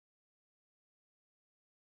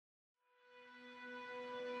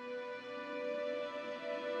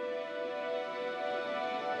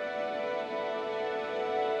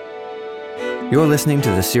You're listening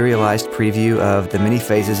to the serialized preview of The Many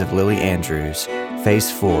Phases of Lily Andrews, Phase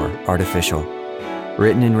 4, Artificial,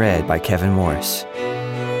 written and read by Kevin Morris.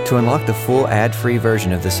 To unlock the full ad-free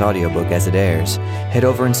version of this audiobook as it airs, head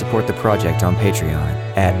over and support the project on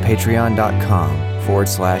Patreon at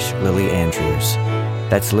patreon.com/Lily Andrews.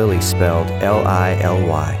 That's Lily spelled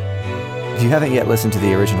Lily. If you haven't yet listened to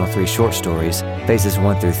the original 3 short stories, Phases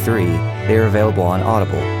 1 through 3, they are available on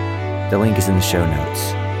Audible. The link is in the show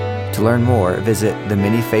notes. To learn more, visit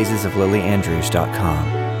themanyphasesoflilyandrews.com.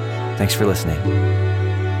 Thanks for listening.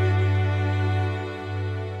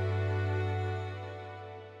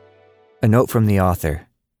 A note from the author.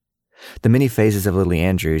 The Many Phases of Lily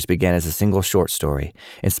Andrews began as a single short story,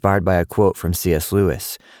 inspired by a quote from C.S.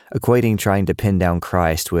 Lewis, equating trying to pin down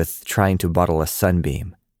Christ with trying to bottle a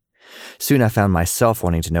sunbeam. Soon I found myself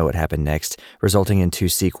wanting to know what happened next, resulting in 2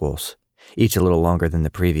 sequels, each a little longer than the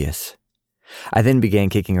previous. I then began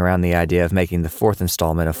kicking around the idea of making the 4th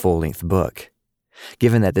installment a full-length book.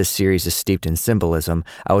 Given that this series is steeped in symbolism,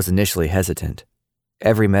 I was initially hesitant.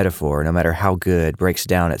 Every metaphor, no matter how good, breaks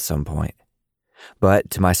down at some point. But,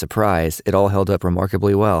 to my surprise, it all held up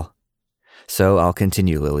remarkably well. So I'll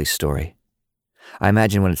continue Lily's story. I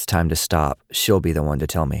imagine when it's time to stop, she'll be the one to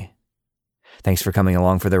tell me. Thanks for coming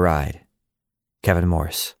along for the ride. Kevin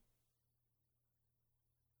Morris.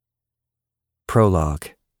 Prologue.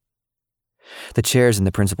 The chairs in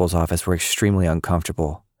the principal's office were extremely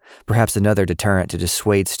uncomfortable, perhaps another deterrent to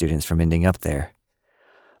dissuade students from ending up there.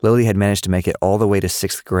 Lily had managed to make it all the way to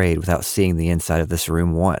 6th grade without seeing the inside of this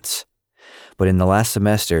room once. But in the last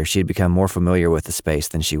semester, she had become more familiar with the space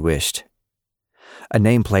than she wished. A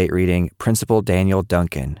nameplate reading Principal Daniel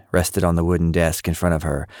Duncan rested on the wooden desk in front of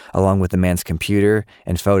her, along with the man's computer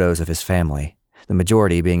and photos of his family, the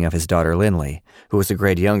majority being of his daughter Lindley, who was a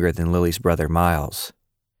grade younger than Lily's brother Miles.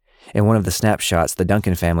 In one of the snapshots, the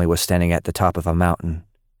Duncan family was standing at the top of a mountain.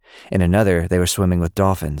 In another, they were swimming with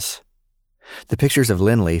dolphins. The pictures of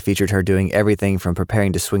Lindley featured her doing everything from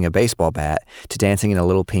preparing to swing a baseball bat to dancing in a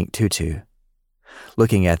little pink tutu.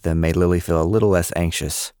 Looking at them made Lily feel a little less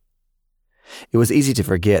anxious. It was easy to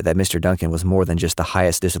forget that Mr. Duncan was more than just the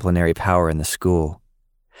highest disciplinary power in the school.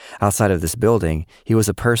 Outside of this building, he was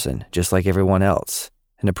a person, just like everyone else,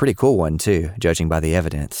 and a pretty cool one too, judging by the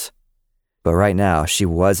evidence. But right now, she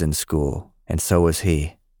was in school, and so was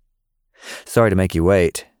he. "Sorry to make you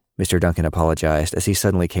wait," Mr. Duncan apologized as he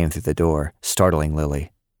suddenly came through the door, startling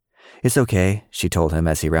Lily. "It's okay," she told him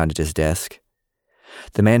as he rounded his desk.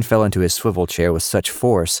 The man fell into his swivel chair with such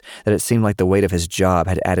force that it seemed like the weight of his job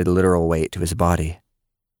had added literal weight to his body.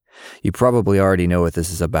 "You probably already know what this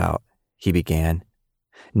is about," he began.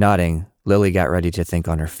 Nodding, Lily got ready to think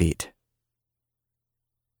on her feet.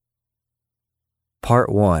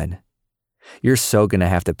 Part 1. You're so gonna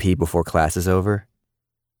have to pee before class is over.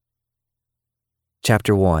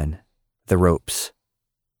 Chapter 1. The Ropes.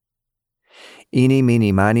 Eeny,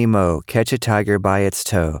 meeny, miny, mo, catch a tiger by its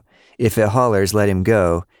toe. If it hollers, let him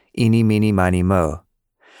go. Eeny, meeny, miny, mo.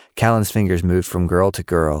 Callan's fingers moved from girl to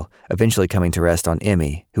girl, eventually coming to rest on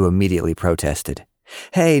Emmy, who immediately protested.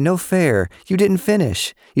 "Hey, no fair. You didn't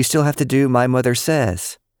finish. You still have to do my mother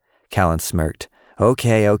says." Callan smirked.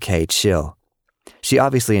 Okay, chill. She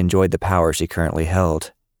obviously enjoyed the power she currently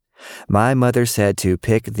held. "My mother said to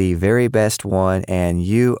pick the very best one, and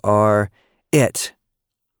you are it."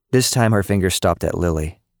 This time her fingers stopped at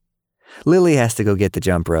Lily. "Lily has to go get the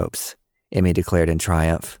jump ropes," Emmy declared in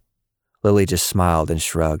triumph. Lily just smiled and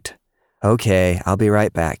shrugged. "Okay, I'll be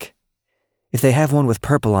right back." "If they have one with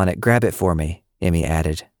purple on it, grab it for me," Emmy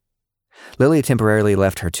added. Lily temporarily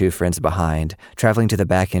left her 2 friends behind, traveling to the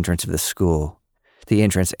back entrance of the school, the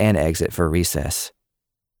entrance and exit for recess.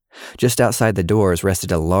 Just outside the doors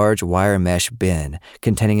rested a large wire mesh bin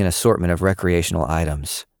containing an assortment of recreational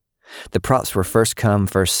items. The props were first come,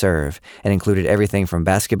 first serve, and included everything from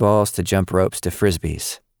basketballs to jump ropes to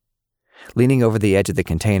frisbees. Leaning over the edge of the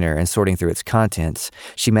container and sorting through its contents,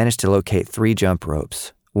 she managed to locate 3 jump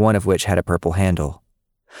ropes, one of which had a purple handle.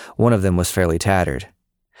 One of them was fairly tattered.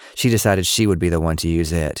 She decided she would be the one to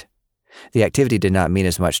use it. The activity did not mean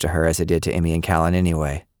as much to her as it did to Emmy and Callan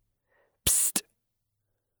anyway. Psst.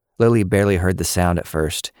 Lily barely heard the sound at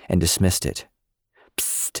first and dismissed it.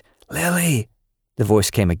 "Psst, Lily!" The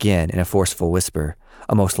voice came again in a forceful whisper,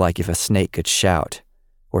 almost like if a snake could shout,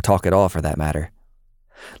 or talk at all for that matter.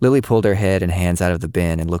 Lily pulled her head and hands out of the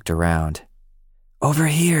bin and looked around. "Over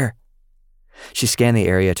here!" She scanned the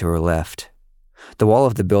area to her left. The wall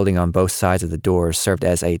of the building on both sides of the doors served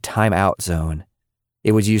as a time-out zone.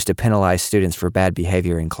 It was used to penalize students for bad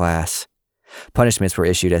behavior in class. Punishments were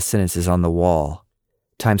issued as sentences on the wall.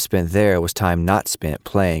 Time spent there was time not spent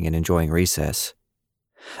playing and enjoying recess.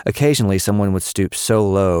 Occasionally, someone would stoop so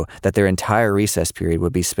low that their entire recess period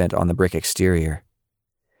would be spent on the brick exterior.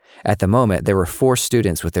 At the moment, there were 4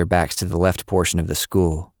 students with their backs to the left portion of the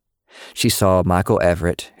school. She saw Michael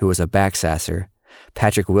Everett, who was a backsasser,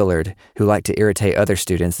 Patrick Willard, who liked to irritate other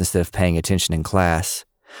students instead of paying attention in class,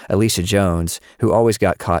 Alicia Jones, who always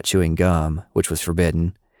got caught chewing gum, which was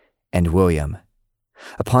forbidden, and William.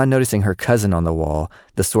 Upon noticing her cousin on the wall,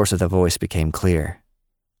 the source of the voice became clear.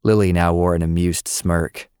 Lily now wore an amused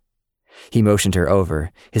smirk. He motioned her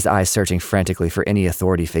over, his eyes searching frantically for any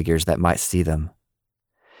authority figures that might see them.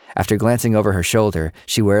 After glancing over her shoulder,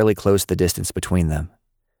 she warily closed the distance between them.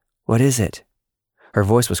 "What is it?" Her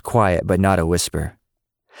voice was quiet, but not a whisper.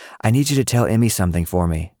 "I need you to tell Emmy something for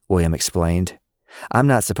me," William explained. "I'm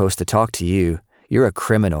not supposed to talk to you. You're a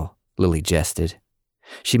criminal," Lily jested.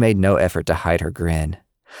 She made no effort to hide her grin.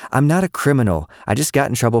 "I'm not a criminal. I just got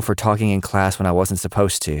in trouble for talking in class when I wasn't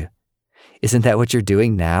supposed to." "Isn't that what you're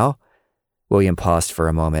doing now?" William paused for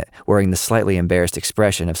a moment, wearing the slightly embarrassed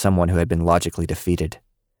expression of someone who had been logically defeated.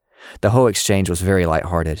 The whole exchange was very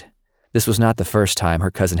lighthearted. This was not the first time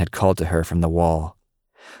her cousin had called to her from the wall.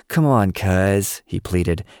 "Come on, cuz," he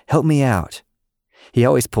pleaded. "Help me out." He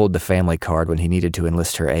always pulled the family card when he needed to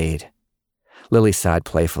enlist her aid. Lily sighed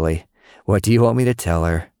playfully. "What do you want me to tell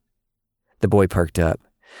her?" The boy perked up.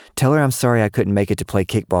 "Tell her I'm sorry I couldn't make it to play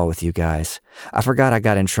kickball with you guys. I forgot I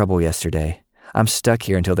got in trouble yesterday. I'm stuck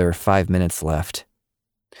here until there are 5 minutes left."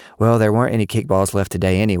 "Well, there weren't any kickballs left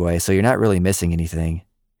today anyway, so you're not really missing anything."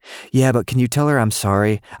 "Yeah, but can you tell her I'm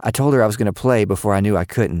sorry? I told her I was going to play before I knew I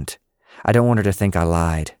couldn't. I don't want her to think I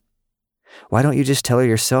lied." "Why don't you just tell her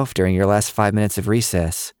yourself during your last 5 minutes of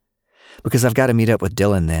recess?" "Because I've got to meet up with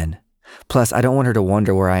Dylan then. Plus, I don't want her to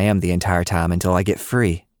wonder where I am the entire time until I get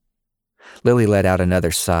free." Lily let out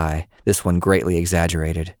another sigh, this one greatly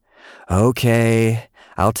exaggerated. "Okay,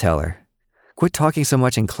 I'll tell her. Quit talking so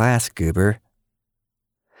much in class, goober."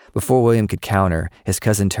 Before William could counter, his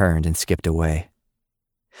cousin turned and skipped away.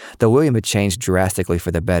 Though William had changed drastically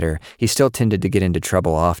for the better, he still tended to get into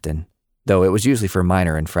trouble often, though it was usually for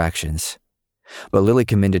minor infractions. But Lily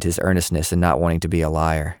commended his earnestness in not wanting to be a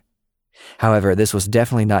liar. However, this was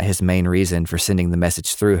definitely not his main reason for sending the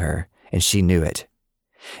message through her, and she knew it.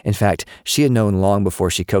 In fact, she had known long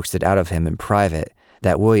before she coaxed it out of him in private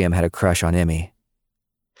that William had a crush on Emmy.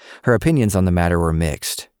 Her opinions on the matter were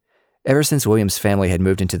mixed. Ever since William's family had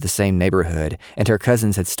moved into the same neighborhood and her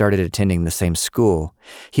cousins had started attending the same school,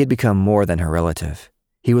 he had become more than her relative.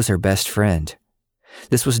 He was her best friend.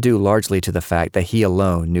 This was due largely to the fact that he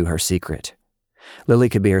alone knew her secret. Lily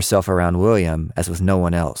could be herself around William as with no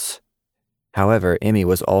one else. However, Emmy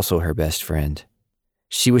was also her best friend.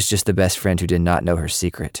 She was just the best friend who did not know her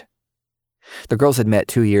secret. The girls had met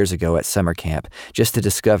 2 years ago at summer camp, just to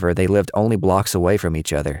discover they lived only blocks away from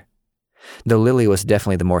each other. Though Lily was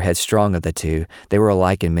definitely the more headstrong of the two, they were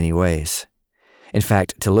alike in many ways. In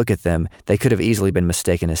fact, to look at them, they could have easily been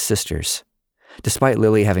mistaken as sisters. Despite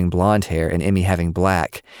Lily having blonde hair and Emmy having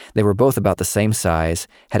black, they were both about the same size,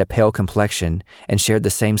 had a pale complexion, and shared the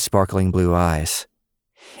same sparkling blue eyes.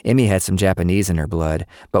 Emmy had some Japanese in her blood,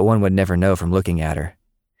 but one would never know from looking at her.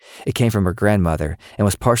 It came from her grandmother and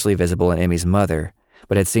was partially visible in Emmy's mother,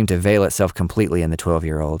 but had seemed to veil itself completely in the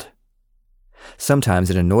 12-year-old. Sometimes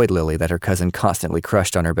it annoyed Lily that her cousin constantly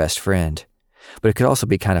crushed on her best friend, but it could also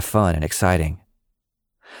be kind of fun and exciting.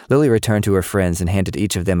 Lily returned to her friends and handed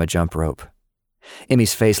each of them a jump rope.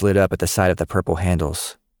 Emmy's face lit up at the sight of the purple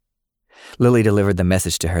handles. Lily delivered the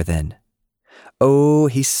message to her then. "Oh,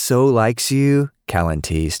 he so likes you," Callan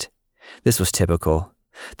teased. This was typical.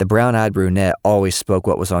 The brown-eyed brunette always spoke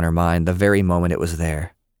what was on her mind the very moment it was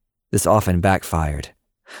there. This often backfired,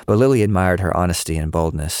 but Lily admired her honesty and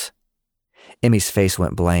boldness. Emmy's face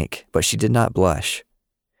went blank, but she did not blush.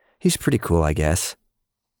 "He's pretty cool, I guess."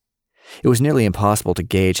 It was nearly impossible to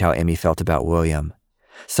gauge how Emmy felt about William.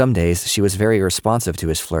 Some days she was very responsive to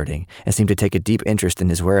his flirting and seemed to take a deep interest in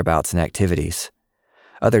his whereabouts and activities.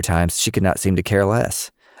 Other times she could not seem to care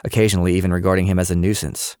less, occasionally even regarding him as a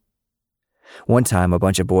nuisance. One time, a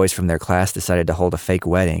bunch of boys from their class decided to hold a fake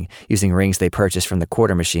wedding using rings they purchased from the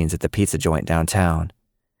quarter machines at the pizza joint downtown.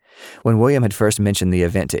 When William had first mentioned the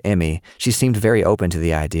event to Emmy, she seemed very open to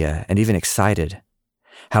the idea and even excited.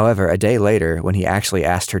 However, a day later, when he actually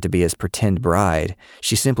asked her to be his pretend bride,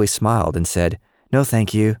 she simply smiled and said, "No,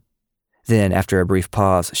 thank you." Then, after a brief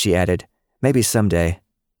pause, she added, "Maybe someday."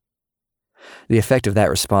 The effect of that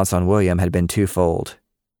response on William had been twofold.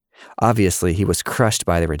 Obviously, he was crushed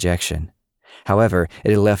by the rejection. However,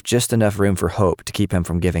 it had left just enough room for hope to keep him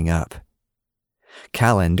from giving up.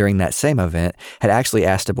 Callan, during that same event, had actually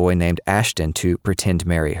asked a boy named Ashton to pretend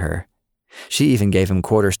marry her. She even gave him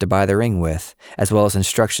quarters to buy the ring with, as well as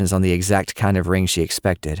instructions on the exact kind of ring she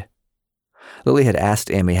expected. Lily had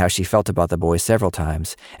asked Emmy how she felt about the boy several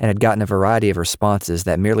times and had gotten a variety of responses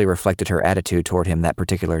that merely reflected her attitude toward him that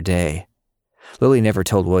particular day. Lily never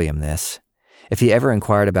told William this. If he ever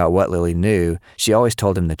inquired about what Lily knew, she always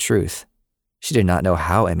told him the truth. She did not know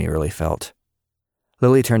how Emmy really felt.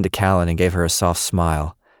 Lily turned to Callan and gave her a soft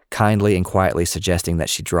smile, kindly and quietly suggesting that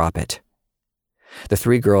she drop it. The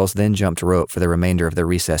three girls then jumped rope for the remainder of the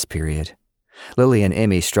recess period. Lily and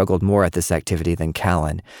Emmy struggled more at this activity than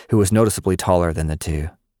Callan, who was noticeably taller than the two.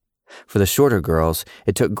 For the shorter girls,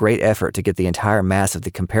 it took great effort to get the entire mass of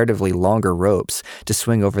the comparatively longer ropes to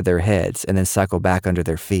swing over their heads and then cycle back under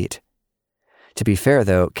their feet. To be fair,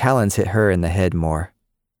 though, Callan's hit her in the head more.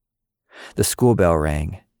 The school bell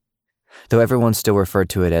rang. Though everyone still referred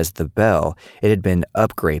to it as the bell, it had been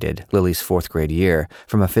upgraded, Lily's 4th grade year,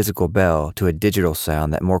 from a physical bell to a digital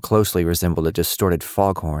sound that more closely resembled a distorted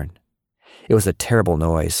foghorn. It was a terrible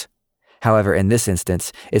noise. However, in this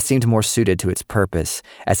instance, it seemed more suited to its purpose,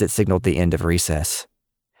 as it signaled the end of recess.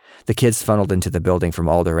 The kids funneled into the building from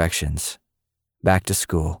all directions. Back to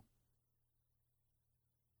school.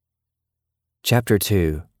 Chapter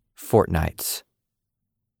 2. Fortnights.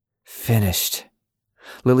 Finished.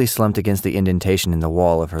 Lily slumped against the indentation in the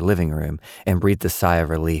wall of her living room and breathed a sigh of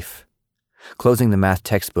relief. Closing the math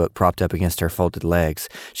textbook propped up against her folded legs,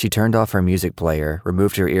 she turned off her music player,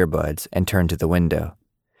 removed her earbuds, and turned to the window.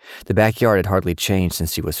 The backyard had hardly changed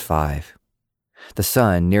since she was 5. The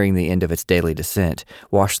sun, nearing the end of its daily descent,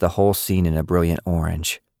 washed the whole scene in a brilliant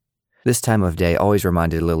orange. This time of day always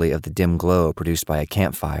reminded Lily of the dim glow produced by a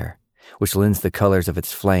campfire, which lends the colors of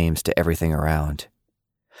its flames to everything around.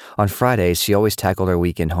 On Fridays, she always tackled her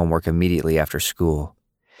weekend homework immediately after school.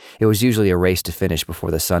 It was usually a race to finish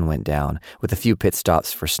before the sun went down, with a few pit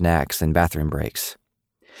stops for snacks and bathroom breaks.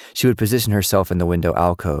 She would position herself in the window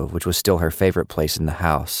alcove, which was still her favorite place in the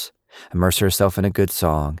house, immerse herself in a good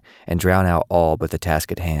song, and drown out all but the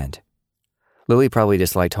task at hand. Lily probably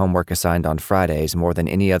disliked homework assigned on Fridays more than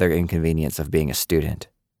any other inconvenience of being a student.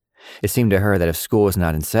 It seemed to her that if school was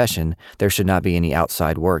not in session, there should not be any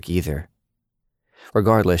outside work either.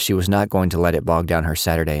 Regardless, she was not going to let it bog down her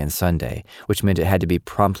Saturday and Sunday, which meant it had to be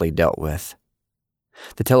promptly dealt with.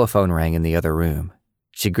 The telephone rang in the other room.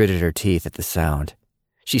 She gritted her teeth at the sound.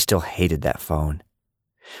 She still hated that phone.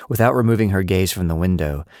 Without removing her gaze from the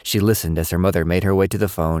window, she listened as her mother made her way to the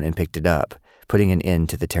phone and picked it up, putting an end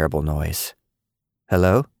to the terrible noise.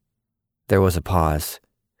 Hello? There was a pause.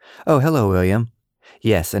 Oh, hello, William.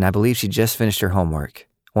 Yes, and I believe she just finished her homework.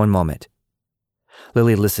 One moment.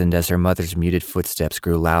 Lily listened as her mother's muted footsteps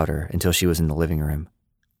grew louder until she was in the living room.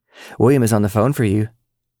 William is on the phone for you.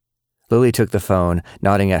 Lily took the phone,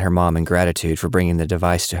 nodding at her mom in gratitude for bringing the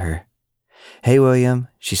device to her. Hey, William,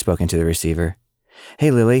 she spoke into the receiver.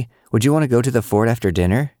 Hey, Lily, would you want to go to the fort after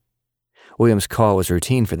dinner? William's call was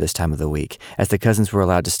routine for this time of the week, as the cousins were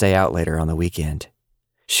allowed to stay out later on the weekend.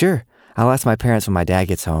 Sure, I'll ask my parents when my dad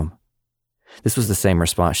gets home. This was the same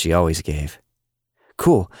response she always gave.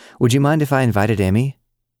 Cool. Would you mind if I invited Emmy?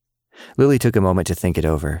 Lily took a moment to think it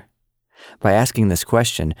over. By asking this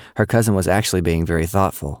question, her cousin was actually being very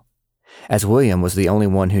thoughtful. As William was the only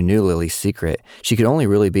one who knew Lily's secret, she could only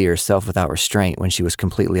really be herself without restraint when she was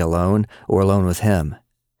completely alone or alone with him.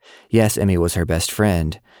 Yes, Emmy was her best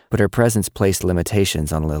friend, but her presence placed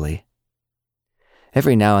limitations on Lily.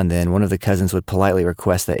 Every now and then, one of the cousins would politely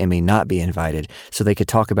request that Emmy not be invited so they could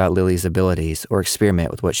talk about Lily's abilities or experiment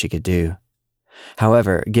with what she could do.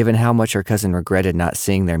 However, given how much her cousin regretted not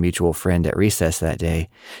seeing their mutual friend at recess that day,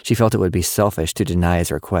 she felt it would be selfish to deny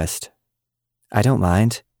his request. I don't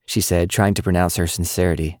mind, she said, trying to pronounce her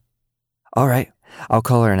sincerity. All right, I'll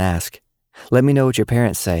call her and ask. Let me know what your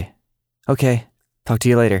parents say. Okay, talk to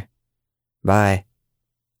you later. Bye.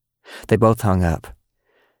 They both hung up.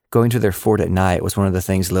 Going to their fort at night was one of the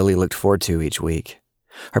things Lily looked forward to each week.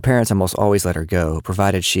 Her parents almost always let her go,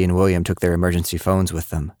 provided she and William took their emergency phones with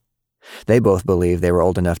them. They both believed they were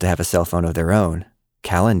old enough to have a cell phone of their own.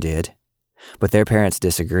 Callan did. But their parents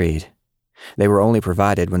disagreed. They were only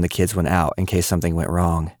provided when the kids went out in case something went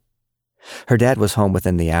wrong. Her dad was home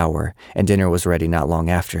within the hour, and dinner was ready not long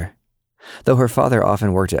after. Though her father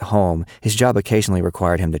often worked at home, his job occasionally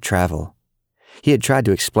required him to travel. He had tried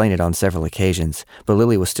to explain it on several occasions, but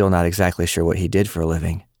Lily was still not exactly sure what he did for a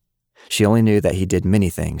living. She only knew that he did many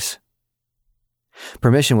things.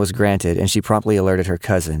 Permission was granted, and she promptly alerted her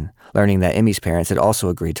cousin, learning that Emmy's parents had also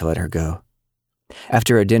agreed to let her go.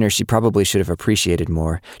 After a dinner she probably should have appreciated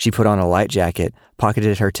more, she put on a light jacket,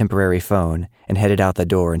 pocketed her temporary phone, and headed out the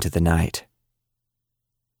door into the night.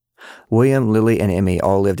 William, Lily, and Emmy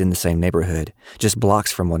all lived in the same neighborhood, just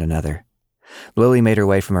blocks from one another. Lily made her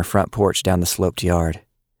way from her front porch down the sloped yard.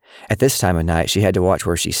 At this time of night, she had to watch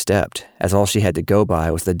where she stepped, as all she had to go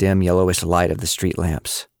by was the dim yellowish light of the street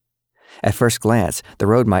lamps. At first glance, the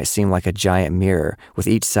road might seem like a giant mirror, with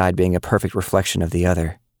each side being a perfect reflection of the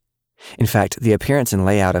other. In fact, the appearance and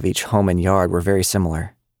layout of each home and yard were very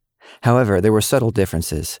similar. However, there were subtle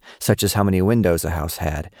differences, such as how many windows a house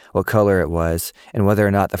had, what color it was, and whether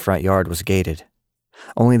or not the front yard was gated.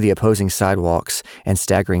 Only the opposing sidewalks and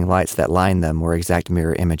staggering lights that lined them were exact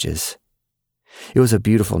mirror images. It was a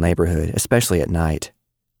beautiful neighborhood, especially at night.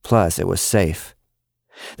 Plus, it was safe.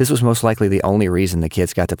 This was most likely the only reason the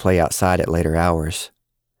kids got to play outside at later hours.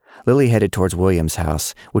 Lily headed towards William's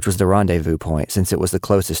house, which was the rendezvous point since it was the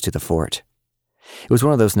closest to the fort. It was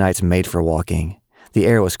one of those nights made for walking. The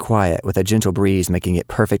air was quiet, with a gentle breeze making it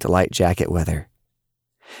perfect light jacket weather.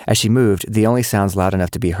 As she moved, the only sounds loud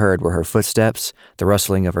enough to be heard were her footsteps, the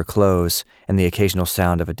rustling of her clothes, and the occasional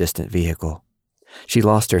sound of a distant vehicle. She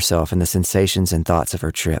lost herself in the sensations and thoughts of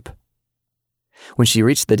her trip. When she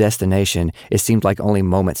reached the destination, it seemed like only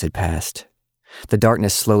moments had passed. The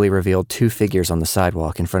darkness slowly revealed two figures on the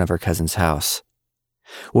sidewalk in front of her cousin's house.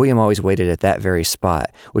 William always waited at that very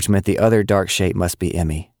spot, which meant the other dark shape must be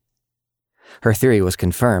Emmy. Her theory was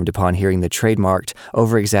confirmed upon hearing the trademarked,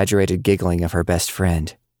 over-exaggerated giggling of her best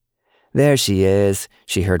friend. "There she is,"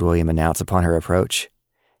 she heard William announce upon her approach.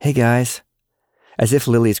 "Hey, guys." As if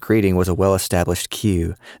Lily's greeting was a well-established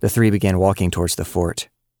cue, the three began walking towards the fort.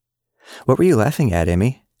 "What were you laughing at,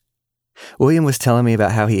 Emmy?" "William was telling me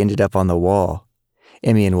about how he ended up on the wall."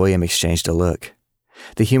 Emmy and William exchanged a look.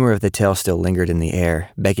 The humor of the tale still lingered in the air,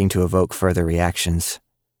 begging to evoke further reactions.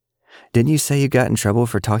 "Didn't you say you got in trouble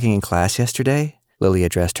for talking in class yesterday?" Lily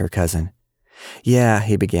addressed her cousin. "Yeah,"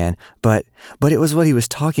 he began, but it was what he was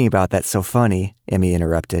talking about that's so funny," Emmy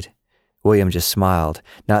interrupted. William just smiled,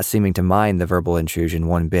 not seeming to mind the verbal intrusion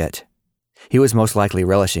one bit. He was most likely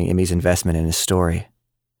relishing Emmy's investment in his story.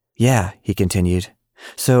 "Yeah," he continued.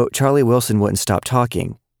 "So Charlie Wilson wouldn't stop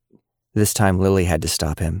talking." This time Lily had to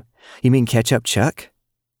stop him. "You mean Ketchup Chuck?"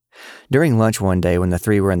 During lunch one day when the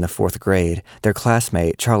three were in the 4th grade, their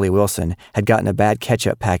classmate, Charlie Wilson, had gotten a bad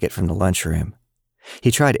ketchup packet from the lunchroom.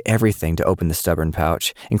 He tried everything to open the stubborn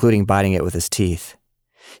pouch, including biting it with his teeth.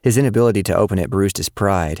 His inability to open it bruised his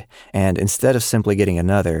pride, and instead of simply getting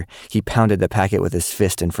another, he pounded the packet with his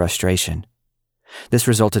fist in frustration. This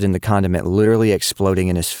resulted in the condiment literally exploding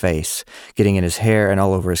in his face, getting in his hair and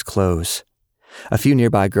all over his clothes. A few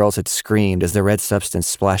nearby girls had screamed as the red substance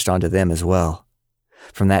splashed onto them as well.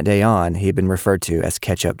 From that day on, he had been referred to as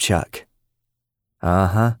Ketchup Chuck.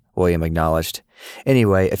 "Uh-huh," William acknowledged.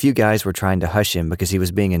 Anyway, a few guys were trying to hush him because he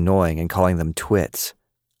was being annoying and calling them twits.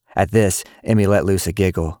 At this, Emmy let loose a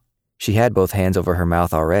giggle. She had both hands over her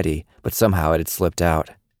mouth already, but somehow it had slipped out.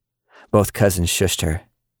 Both cousins shushed her.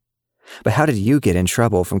 "But how did you get in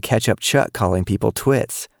trouble from Ketchup Chuck calling people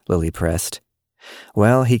twits?" Lily pressed.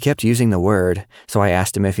 "Well, he kept using the word, so I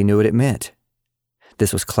asked him if he knew what it meant."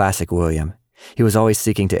 This was classic William. He was always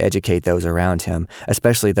seeking to educate those around him,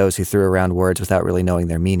 especially those who threw around words without really knowing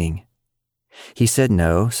their meaning. "He said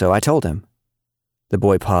no, so I told him." The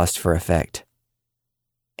boy paused for effect.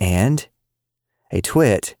 "And?" "A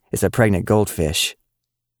twit is a pregnant goldfish."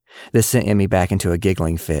 This sent Emmy back into a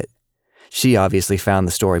giggling fit. She obviously found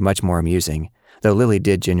the story much more amusing, though Lily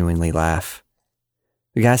did genuinely laugh.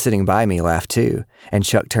 The guy sitting by me laughed too, and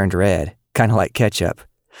Chuck turned red, kind of like ketchup.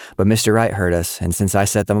 But Mr. Wright heard us, and since I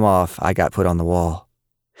set them off, I got put on the wall.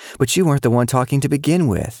 "But you weren't the one talking to begin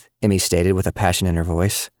with," Emmy stated with a passion in her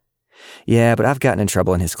voice. "Yeah, but I've gotten in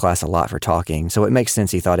trouble in his class a lot for talking, so it makes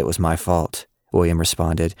sense he thought it was my fault," William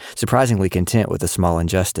responded, surprisingly content with the small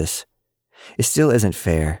injustice. "It still isn't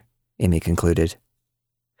fair," Emmy concluded.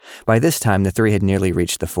 By this time, the three had nearly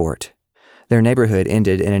reached the fort. Their neighborhood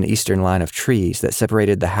ended in an eastern line of trees that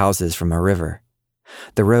separated the houses from a river.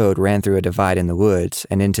 The road ran through a divide in the woods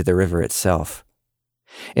and into the river itself.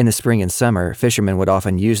 In the spring and summer, fishermen would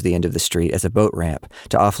often use the end of the street as a boat ramp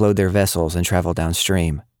to offload their vessels and travel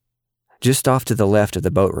downstream. Just off to the left of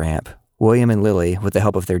the boat ramp, William and Lily, with the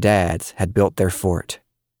help of their dads, had built their fort.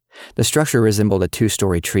 The structure resembled a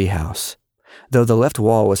 2-story treehouse. Though the left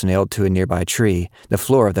wall was nailed to a nearby tree, the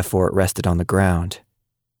floor of the fort rested on the ground.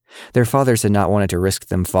 Their fathers had not wanted to risk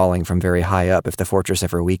them falling from very high up if the fortress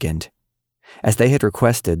ever weakened. As they had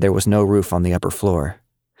requested, there was no roof on the upper floor.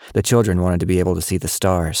 The children wanted to be able to see the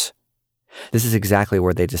stars. This is exactly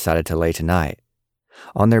where they decided to lay tonight.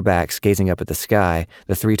 On their backs, gazing up at the sky,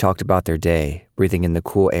 the three talked about their day, breathing in the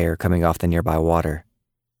cool air coming off the nearby water.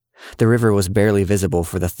 The river was barely visible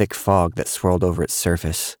for the thick fog that swirled over its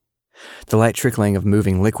surface. The light trickling of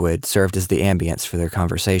moving liquid served as the ambience for their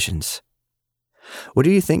conversations. "What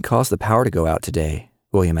do you think caused the power to go out today?"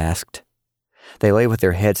 William asked. They lay with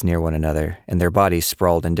their heads near one another and their bodies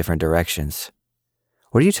sprawled in different directions.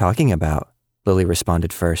 "What are you talking about?" Lily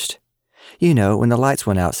responded first. "You know, when the lights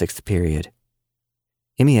went out 6th period."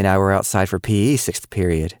 "Emmy and I were outside for PE 6th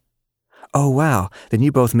period." "Oh, wow, then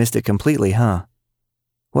you both missed it completely, huh?"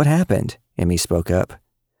 "What happened?" Emmy spoke up.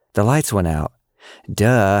 "The lights went out."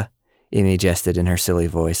 "Duh," Emmy jested in her silly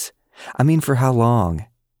voice. "I mean, for how long?"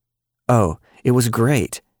 "Oh, it was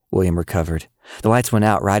great," William recovered. "The lights went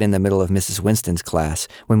out right in the middle of Mrs. Winston's class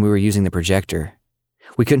when we were using the projector.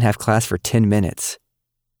 We couldn't have class for 10 minutes.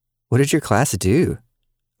 "What did your class do?"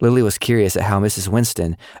 Lily was curious at how Mrs.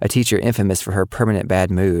 Winston, a teacher infamous for her permanent bad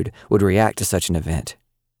mood, would react to such an event.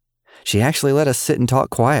 "She actually let us sit and talk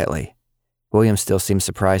quietly." William still seemed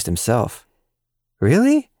surprised himself.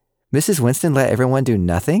 "Really? Mrs. Winston let everyone do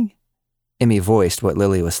nothing?" Emmy voiced what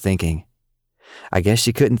Lily was thinking. "I guess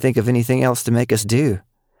she couldn't think of anything else to make us do.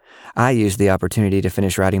 I used the opportunity to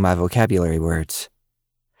finish writing my vocabulary words."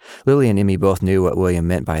 Lily and Emmy both knew what William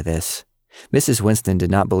meant by this. Mrs. Winston did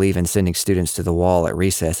not believe in sending students to the wall at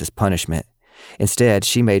recess as punishment. Instead,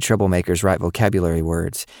 she made troublemakers write vocabulary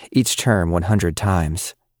words, each term 100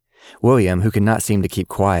 times. William, who could not seem to keep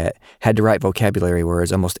quiet, had to write vocabulary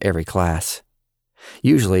words almost every class.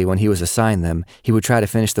 Usually, when he was assigned them, he would try to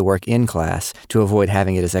finish the work in class to avoid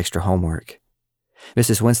having it as extra homework.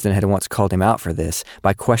 Mrs. Winston had once called him out for this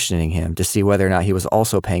by questioning him to see whether or not he was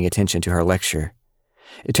also paying attention to her lecture.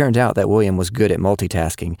 It turned out that William was good at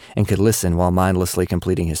multitasking and could listen while mindlessly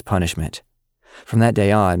completing his punishment. From that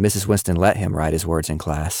day on, Mrs. Winston let him write his words in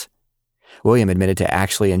class. William admitted to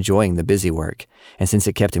actually enjoying the busy work, and since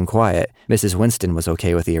it kept him quiet, Mrs. Winston was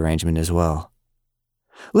okay with the arrangement as well.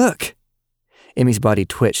 "Look!" Emmy's body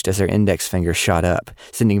twitched as her index finger shot up,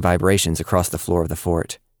 sending vibrations across the floor of the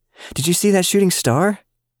fort. "Did you see that shooting star?"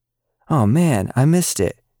 "Oh man, I missed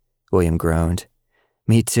it," William groaned.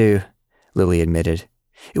 "Me too," Lily admitted.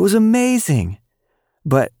 "It was amazing!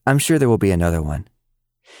 But I'm sure there will be another one."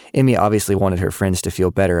 Emmy obviously wanted her friends to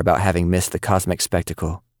feel better about having missed the cosmic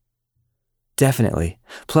spectacle. "Definitely.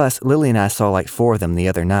 Plus, Lily and I saw like 4 of them the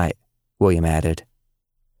other night," William added.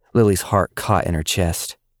 Lily's heart caught in her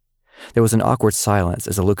chest. There was an awkward silence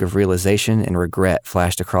as a look of realization and regret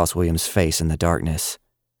flashed across William's face in the darkness.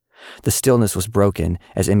 The stillness was broken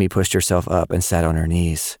as Emmy pushed herself up and sat on her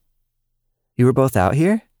knees. "You were both out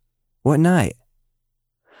here? What night?"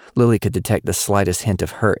 Lily could detect the slightest hint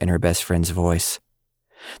of hurt in her best friend's voice.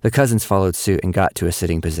 The cousins followed suit and got to a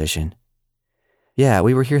sitting position. "Yeah,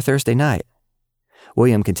 we were here Thursday night."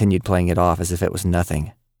 William continued playing it off as if it was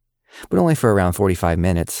nothing. "But only for around 45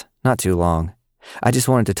 minutes, not too long. I just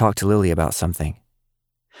wanted to talk to Lily about something."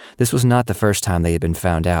 This was not the first time they had been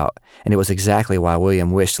found out, and it was exactly why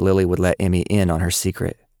William wished Lily would let Emmy in on her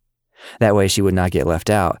secret. That way she would not get left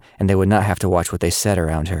out, and they would not have to watch what they said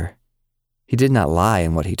around her. He did not lie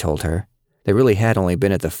in what he told her. They really had only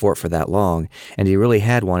been at the fort for that long, and he really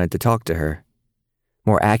had wanted to talk to her.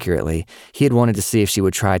 More accurately, he had wanted to see if she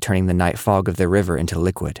would try turning the night fog of the river into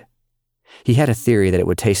liquid. He had a theory that it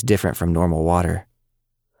would taste different from normal water.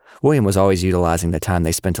 William was always utilizing the time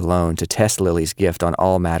they spent alone to test Lily's gift on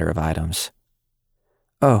all matter of items.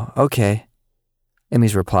 "Oh, okay."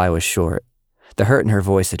 Emmy's reply was short. The hurt in her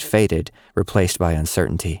voice had faded, replaced by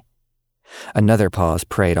uncertainty. Another pause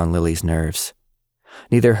preyed on Lily's nerves.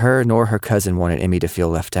 Neither her nor her cousin wanted Emmy to feel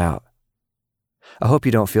left out. "I hope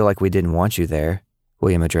you don't feel like we didn't want you there,"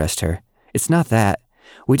 William addressed her. "It's not that.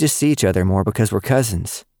 We just see each other more because we're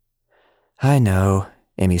cousins." "I know,"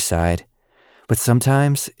 Emmy sighed. "But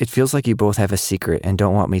sometimes it feels like you both have a secret and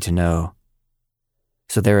don't want me to know."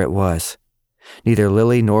 So there it was. Neither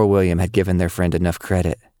Lily nor William had given their friend enough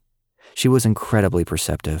credit. She was incredibly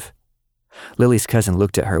perceptive. Lily's cousin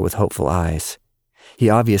looked at her with hopeful eyes. He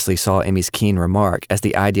obviously saw Emmy's keen remark as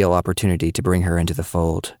the ideal opportunity to bring her into the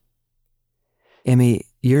fold. "Emmy,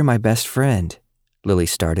 you're my best friend," Lily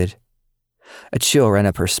started. A chill ran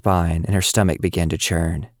up her spine and her stomach began to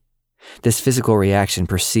churn. This physical reaction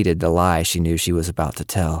preceded the lie she knew she was about to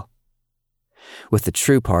tell. With the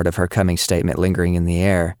true part of her coming statement lingering in the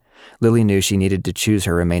air, Lily knew she needed to choose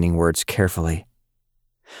her remaining words carefully.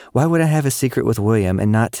 "Why would I have a secret with William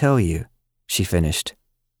and not tell you?" she finished.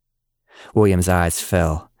 William's eyes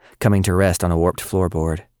fell, coming to rest on a warped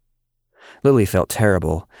floorboard. Lily felt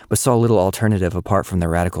terrible, but saw little alternative apart from the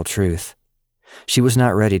radical truth. She was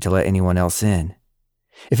not ready to let anyone else in.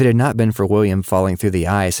 If it had not been for William falling through the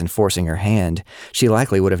ice and forcing her hand, she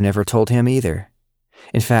likely would have never told him either.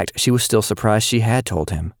 In fact, she was still surprised she had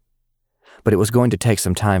told him. But it was going to take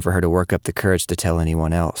some time for her to work up the courage to tell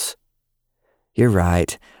anyone else. "You're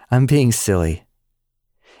right. I'm being silly."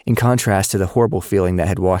 In contrast to the horrible feeling that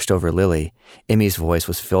had washed over Lily, Emmy's voice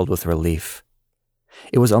was filled with relief.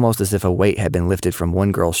 It was almost as if a weight had been lifted from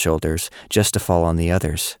one girl's shoulders just to fall on the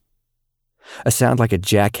others. A sound like a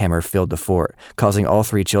jackhammer filled the fort, causing all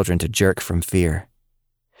 3 children to jerk from fear.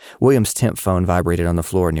 William's temp phone vibrated on the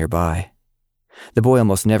floor nearby. The boy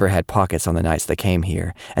almost never had pockets on the nights they came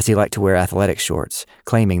here, as he liked to wear athletic shorts,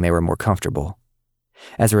 claiming they were more comfortable.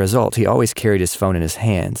 As a result, he always carried his phone in his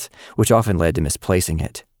hands, which often led to misplacing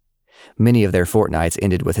it. Many of their fortnights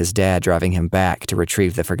ended with his dad driving him back to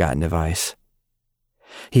retrieve the forgotten device.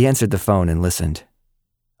 He answered the phone and listened.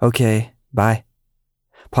 "Okay, bye."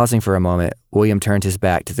 Pausing for a moment, William turned his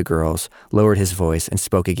back to the girls, lowered his voice, and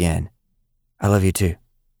spoke again. "I love you too."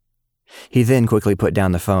 He then quickly put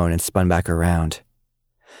down the phone and spun back around.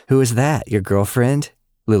 "Who is that, your girlfriend?"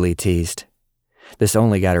 Lily teased. This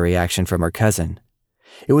only got a reaction from her cousin.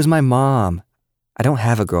 "It was my mom. I don't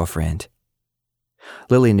have a girlfriend."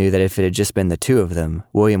 Lily knew that if it had just been the 2 of them,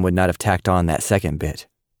 William would not have tacked on that second bit.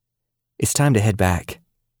 "It's time to head back."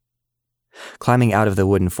 Climbing out of the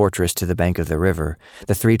wooden fortress to the bank of the river,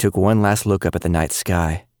 the 3 took one last look up at the night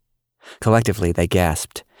sky. Collectively, they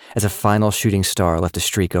gasped, as a final shooting star left a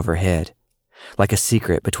streak overhead, like a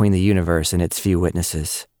secret between the universe and its few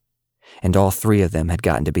witnesses. And all 3 of them had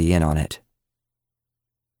gotten to be in on it.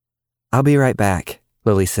 "I'll be right back,"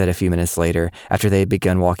 Lily said a few minutes later after they had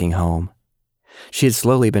begun walking home. She had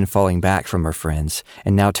slowly been falling back from her friends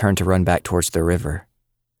and now turned to run back towards the river.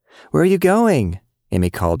 "Where are you going?" Emmy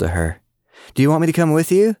called to her. "Do you want me to come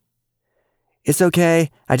with you?" "It's okay,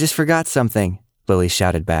 I just forgot something," Lily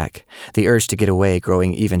shouted back, the urge to get away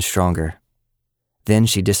growing even stronger. Then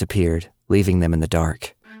she disappeared, leaving them in the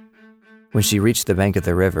dark. When she reached the bank of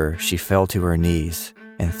the river, she fell to her knees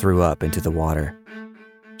and threw up into the water.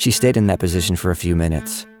 She stayed in that position for a few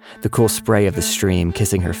minutes, the cool spray of the stream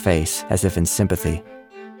kissing her face as if in sympathy.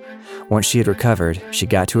 Once she had recovered, she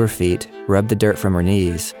got to her feet, rubbed the dirt from her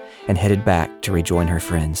knees, and headed back to rejoin her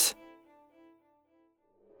friends.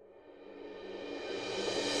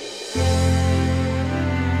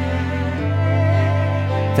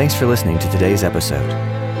 Thanks for listening to today's episode.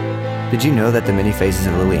 Did you know that The Many Faces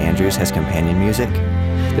of Lily Andrews has companion music?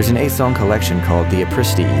 There's an 8-song collection called the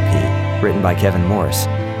Apricity EP, written by Kevin Morris,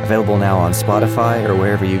 available now on Spotify or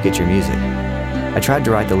wherever you get your music. I tried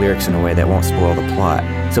to write the lyrics in a way that won't spoil the plot,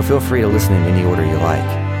 so feel free to listen in any order you like.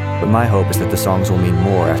 But my hope is that the songs will mean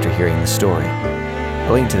more after hearing the story. A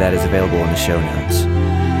link to that is available in the show notes.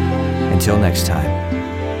 Until next time.